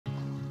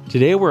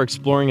Today we're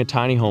exploring a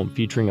tiny home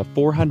featuring a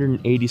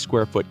 480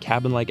 square foot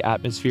cabin-like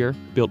atmosphere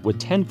built with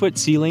 10-foot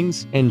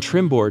ceilings and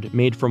trim board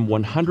made from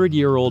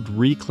 100-year-old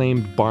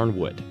reclaimed barn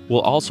wood. We'll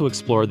also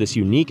explore this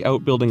unique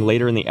outbuilding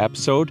later in the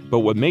episode, but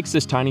what makes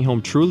this tiny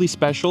home truly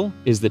special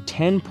is the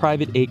 10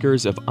 private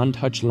acres of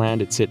untouched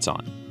land it sits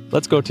on.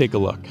 Let's go take a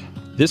look.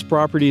 This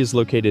property is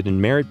located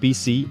in Merrit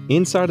BC,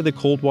 inside of the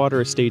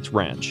Coldwater Estates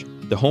Ranch.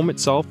 The home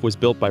itself was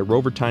built by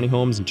Rover Tiny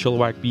Homes in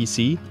Chilliwack,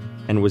 BC,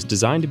 and was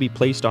designed to be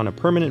placed on a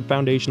permanent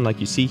foundation like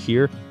you see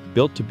here,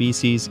 built to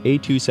BC's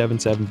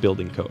A277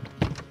 building code.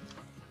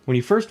 When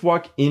you first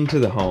walk into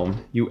the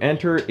home, you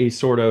enter a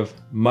sort of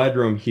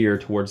mudroom here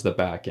towards the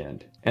back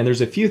end. And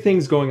there's a few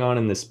things going on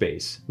in this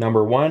space.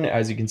 Number one,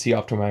 as you can see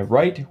off to my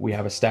right, we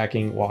have a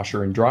stacking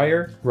washer and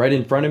dryer. Right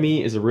in front of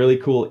me is a really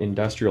cool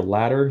industrial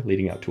ladder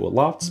leading up to a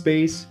loft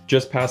space.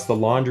 Just past the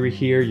laundry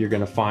here, you're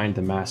gonna find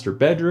the master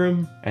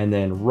bedroom. And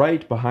then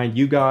right behind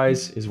you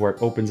guys is where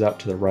it opens up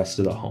to the rest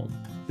of the home.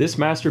 This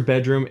master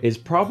bedroom is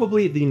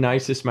probably the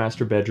nicest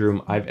master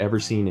bedroom I've ever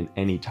seen in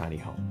any tiny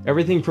home.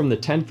 Everything from the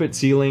 10-foot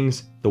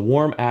ceilings, the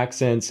warm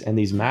accents, and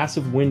these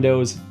massive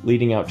windows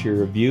leading out to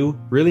your view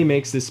really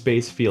makes this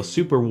space feel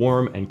super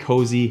warm and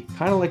cozy,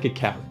 kind of like a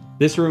cabin.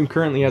 This room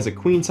currently has a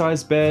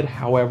queen-size bed,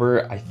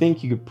 however, I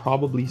think you could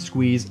probably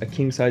squeeze a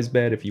king-size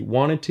bed if you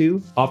wanted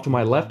to. Off to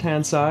my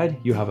left-hand side,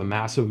 you have a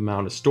massive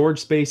amount of storage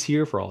space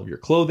here for all of your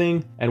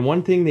clothing, and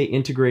one thing they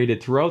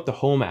integrated throughout the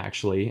home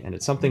actually, and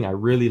it's something I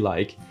really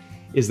like,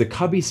 is the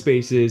cubby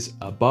spaces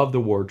above the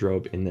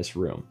wardrobe in this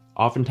room.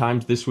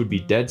 Oftentimes this would be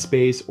dead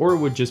space or it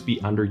would just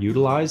be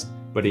underutilized,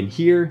 but in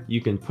here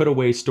you can put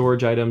away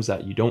storage items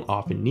that you don't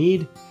often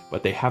need,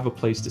 but they have a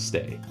place to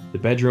stay. The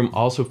bedroom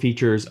also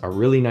features a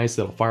really nice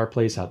little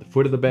fireplace at the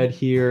foot of the bed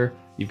here.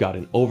 You've got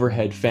an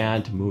overhead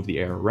fan to move the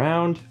air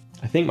around.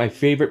 I think my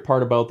favorite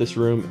part about this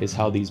room is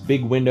how these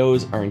big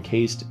windows are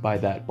encased by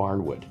that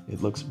barn wood.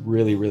 It looks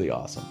really, really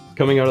awesome.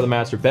 Coming out of the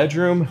master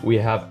bedroom, we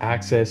have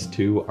access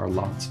to our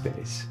loft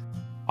space.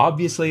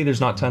 Obviously,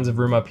 there's not tons of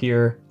room up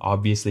here.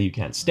 Obviously, you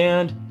can't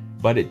stand,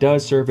 but it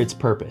does serve its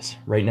purpose.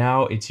 Right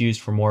now, it's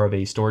used for more of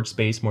a storage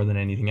space more than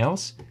anything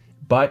else.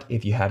 But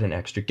if you had an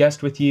extra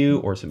guest with you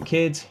or some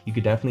kids, you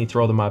could definitely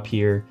throw them up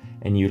here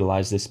and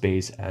utilize this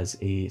space as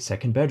a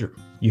second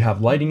bedroom. You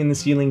have lighting in the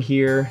ceiling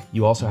here.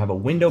 You also have a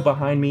window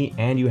behind me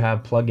and you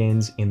have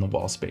plugins in the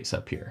wall space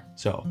up here.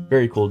 So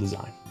very cool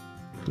design.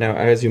 Now,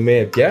 as you may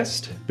have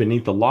guessed,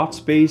 beneath the loft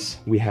space,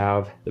 we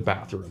have the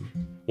bathroom.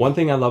 One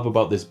thing I love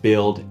about this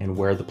build and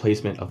where the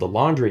placement of the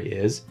laundry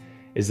is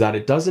that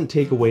it doesn't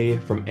take away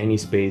from any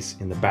space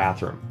in the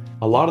bathroom.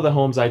 A lot of the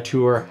homes I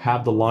tour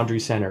have the laundry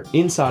center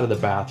inside of the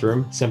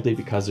bathroom simply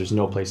because there's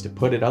no place to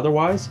put it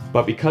otherwise.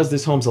 But because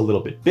this home's a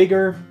little bit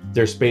bigger,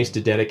 there's space to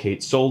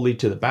dedicate solely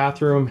to the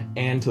bathroom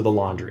and to the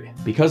laundry.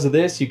 Because of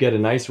this, you get a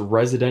nice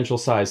residential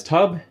sized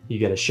tub. You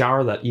get a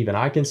shower that even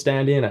I can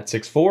stand in at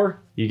 6'4".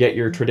 You get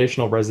your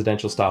traditional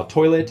residential style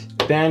toilet,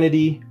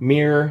 vanity,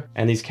 mirror,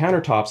 and these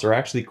countertops are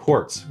actually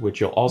quartz, which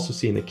you'll also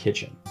see in the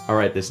kitchen. All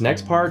right, this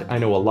next part, I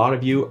know a lot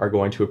of you are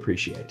going to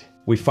appreciate.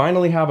 We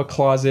finally have a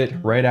closet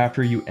right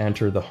after you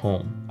enter the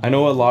home. I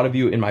know a lot of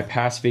you in my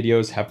past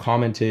videos have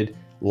commented,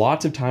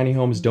 lots of tiny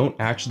homes don't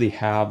actually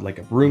have like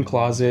a broom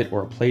closet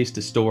or a place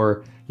to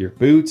store your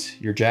boots,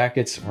 your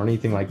jackets, or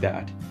anything like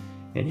that.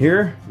 And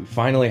here, we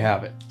finally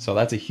have it. So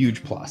that's a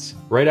huge plus.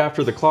 Right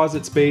after the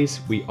closet space,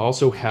 we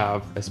also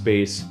have a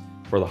space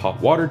for the hot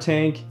water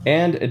tank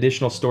and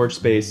additional storage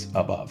space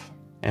above.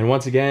 And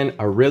once again,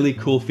 a really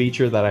cool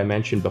feature that I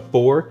mentioned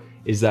before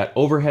is that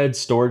overhead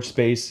storage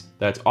space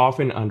that's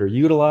often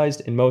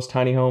underutilized in most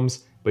tiny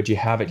homes, but you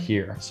have it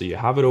here. So you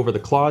have it over the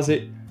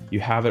closet, you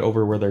have it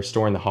over where they're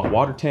storing the hot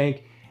water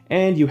tank,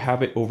 and you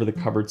have it over the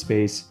cupboard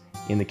space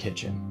in the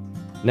kitchen.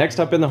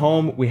 Next up in the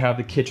home, we have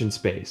the kitchen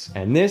space,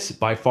 and this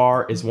by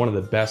far is one of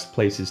the best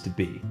places to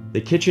be. The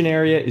kitchen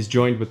area is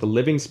joined with the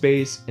living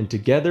space and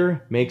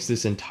together makes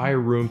this entire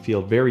room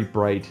feel very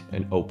bright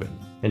and open.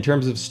 In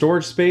terms of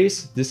storage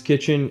space, this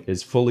kitchen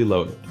is fully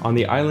loaded. On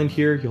the island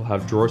here, you'll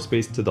have drawer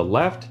space to the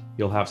left,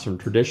 you'll have some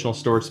traditional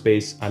storage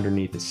space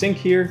underneath the sink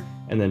here,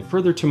 and then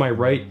further to my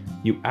right,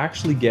 you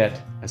actually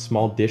get a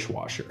small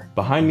dishwasher.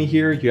 Behind me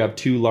here, you have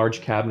two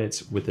large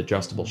cabinets with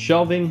adjustable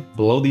shelving.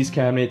 Below these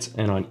cabinets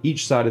and on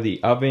each side of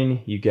the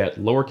oven, you get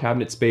lower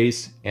cabinet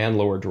space and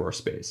lower drawer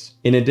space.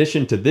 In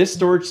addition to this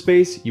storage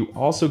space, you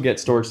also get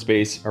storage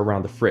space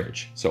around the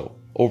fridge. So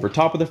over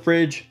top of the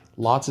fridge,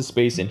 lots of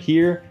space in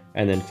here,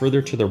 and then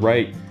further to the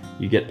right,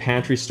 you get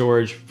pantry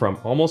storage from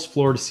almost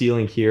floor to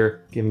ceiling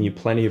here, giving you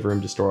plenty of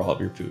room to store all of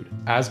your food.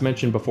 As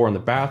mentioned before in the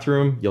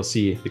bathroom, you'll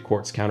see the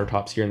quartz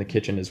countertops here in the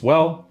kitchen as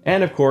well.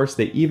 And of course,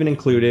 they even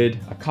included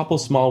a couple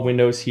small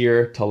windows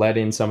here to let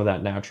in some of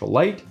that natural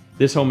light.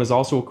 This home is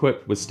also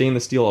equipped with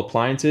stainless steel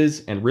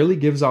appliances and really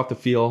gives off the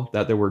feel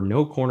that there were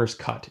no corners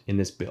cut in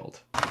this build.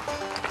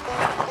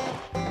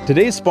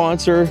 Today's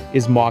sponsor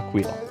is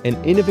Mach-Wheel,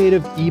 an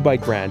innovative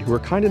e-bike brand who are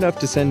kind enough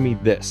to send me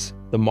this,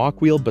 the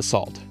Mach-Wheel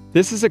Basalt.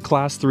 This is a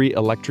Class 3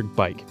 electric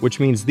bike, which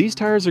means these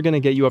tires are going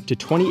to get you up to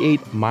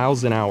 28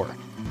 miles an hour.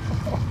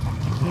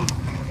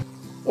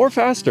 Or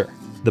faster.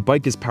 The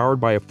bike is powered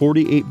by a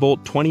 48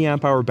 volt 20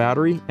 amp hour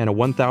battery and a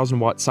 1000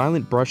 watt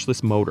silent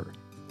brushless motor.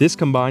 This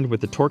combined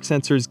with the torque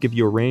sensors give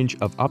you a range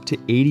of up to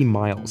 80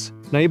 miles.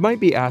 Now you might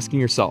be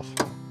asking yourself,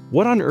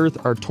 what on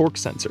earth are torque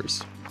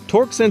sensors?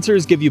 Torque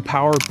sensors give you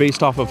power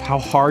based off of how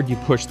hard you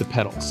push the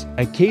pedals.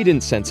 A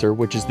cadence sensor,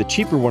 which is the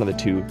cheaper one of the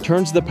two,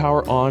 turns the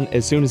power on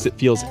as soon as it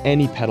feels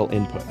any pedal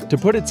input. To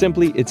put it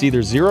simply, it's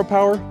either 0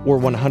 power or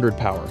 100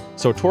 power,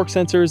 so torque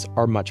sensors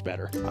are much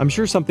better. I'm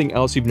sure something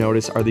else you've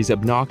noticed are these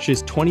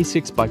obnoxious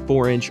 26 by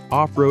 4 inch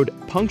off-road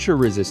puncture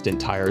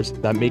resistant tires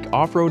that make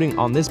off-roading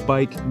on this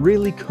bike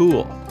really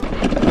cool.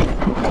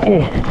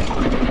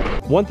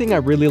 One thing I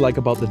really like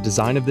about the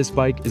design of this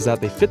bike is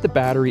that they fit the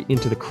battery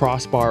into the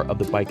crossbar of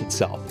the bike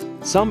itself.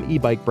 Some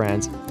e-bike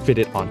brands fit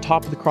it on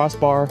top of the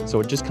crossbar, so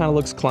it just kind of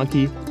looks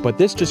clunky, but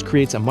this just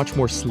creates a much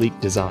more sleek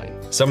design.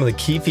 Some of the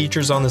key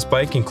features on this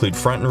bike include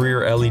front and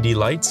rear LED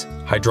lights,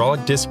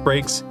 hydraulic disc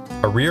brakes,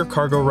 a rear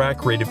cargo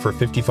rack rated for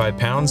 55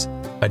 pounds,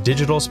 a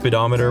digital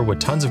speedometer with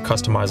tons of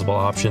customizable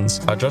options,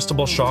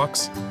 adjustable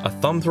shocks, a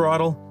thumb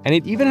throttle, and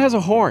it even has a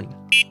horn.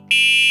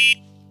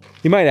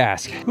 You might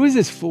ask, who is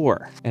this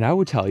for? And I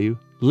will tell you,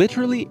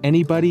 literally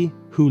anybody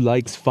who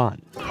likes fun.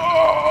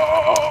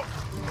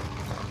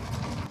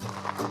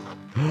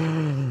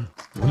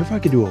 What if I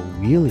could do a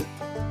wheelie?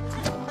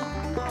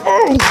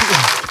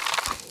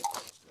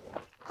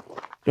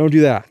 Don't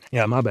do that.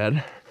 Yeah, my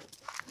bad.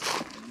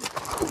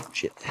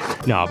 Shit.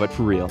 No, but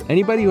for real,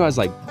 anybody who has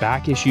like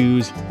back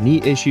issues,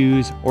 knee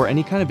issues, or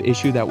any kind of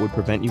issue that would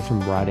prevent you from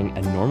riding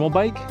a normal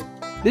bike,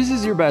 this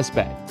is your best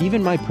bet.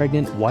 Even my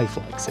pregnant wife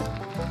likes it.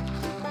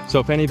 So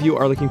if any of you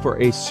are looking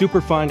for a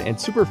super fun and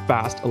super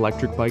fast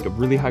electric bike of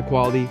really high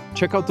quality,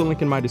 check out the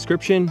link in my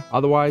description.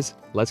 Otherwise,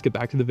 let's get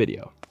back to the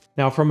video.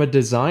 Now, from a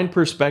design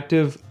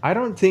perspective, I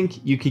don't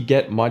think you could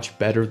get much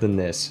better than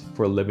this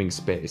for a living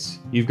space.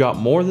 You've got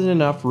more than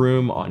enough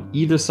room on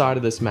either side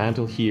of this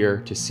mantle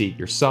here to seat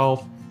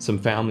yourself, some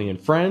family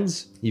and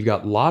friends. You've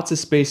got lots of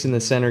space in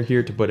the center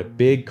here to put a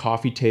big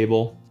coffee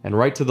table. And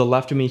right to the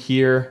left of me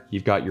here,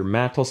 you've got your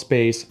mantle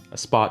space, a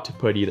spot to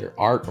put either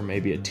art or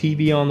maybe a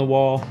TV on the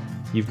wall.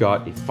 You've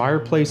got a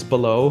fireplace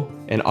below,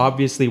 and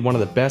obviously one of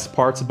the best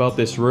parts about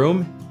this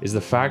room is the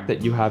fact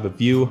that you have a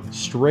view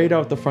straight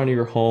out the front of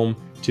your home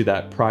to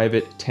that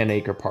private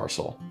 10-acre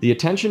parcel. The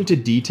attention to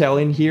detail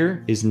in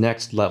here is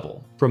next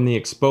level. From the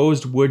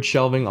exposed wood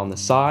shelving on the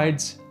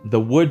sides, the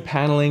wood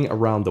paneling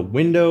around the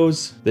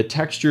windows, the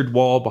textured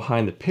wall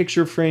behind the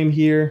picture frame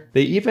here.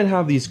 They even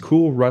have these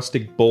cool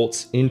rustic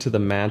bolts into the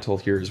mantle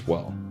here as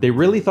well. They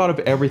really thought of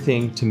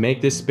everything to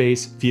make this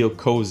space feel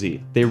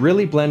cozy. They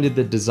really blended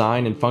the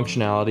design and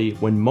functionality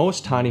when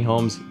most tiny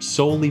homes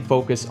solely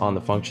focus on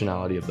the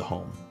functionality of the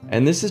home.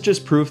 And this is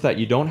just proof that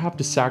you don't have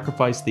to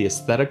sacrifice the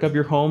aesthetic of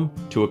your home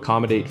to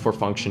accommodate for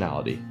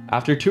functionality.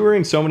 After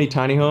touring so many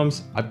tiny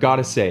homes, I've got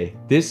to say,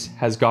 this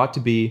has got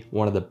to be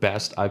one of the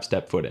best I've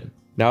stepped foot in.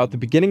 Now, at the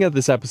beginning of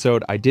this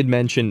episode, I did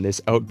mention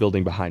this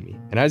outbuilding behind me.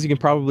 And as you can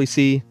probably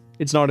see,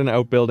 it's not an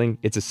outbuilding,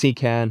 it's a sea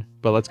can,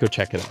 but let's go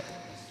check it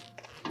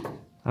out.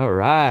 All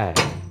right.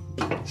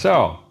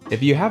 So,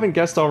 if you haven't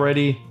guessed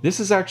already, this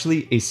is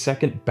actually a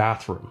second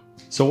bathroom.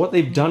 So what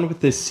they've done with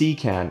this sea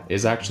can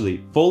is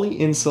actually fully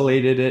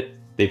insulated it.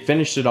 They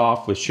finished it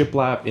off with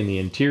shiplap in the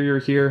interior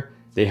here.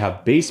 They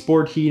have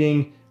baseboard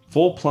heating,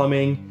 full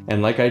plumbing,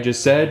 and like I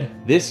just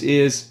said, this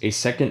is a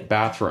second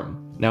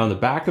bathroom. Now in the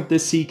back of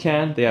this sea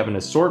can, they have an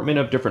assortment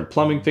of different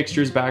plumbing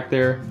fixtures back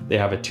there. They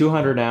have a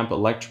 200 amp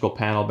electrical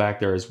panel back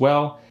there as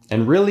well.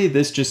 And really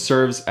this just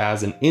serves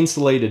as an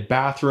insulated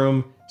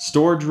bathroom,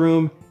 storage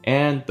room,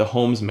 and the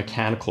home's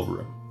mechanical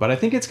room. But I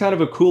think it's kind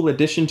of a cool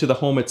addition to the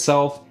home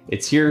itself.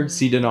 It's here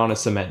seated on a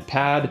cement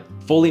pad,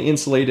 fully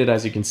insulated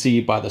as you can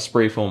see by the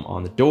spray foam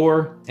on the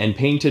door, and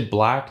painted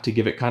black to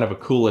give it kind of a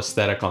cool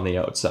aesthetic on the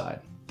outside.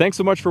 Thanks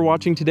so much for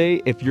watching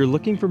today. If you're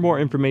looking for more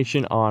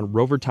information on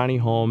Rover Tiny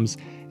Homes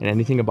and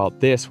anything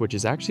about this, which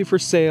is actually for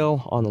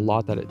sale on the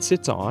lot that it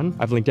sits on,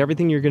 I've linked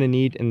everything you're gonna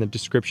need in the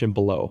description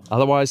below.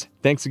 Otherwise,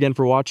 thanks again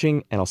for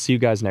watching, and I'll see you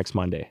guys next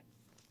Monday.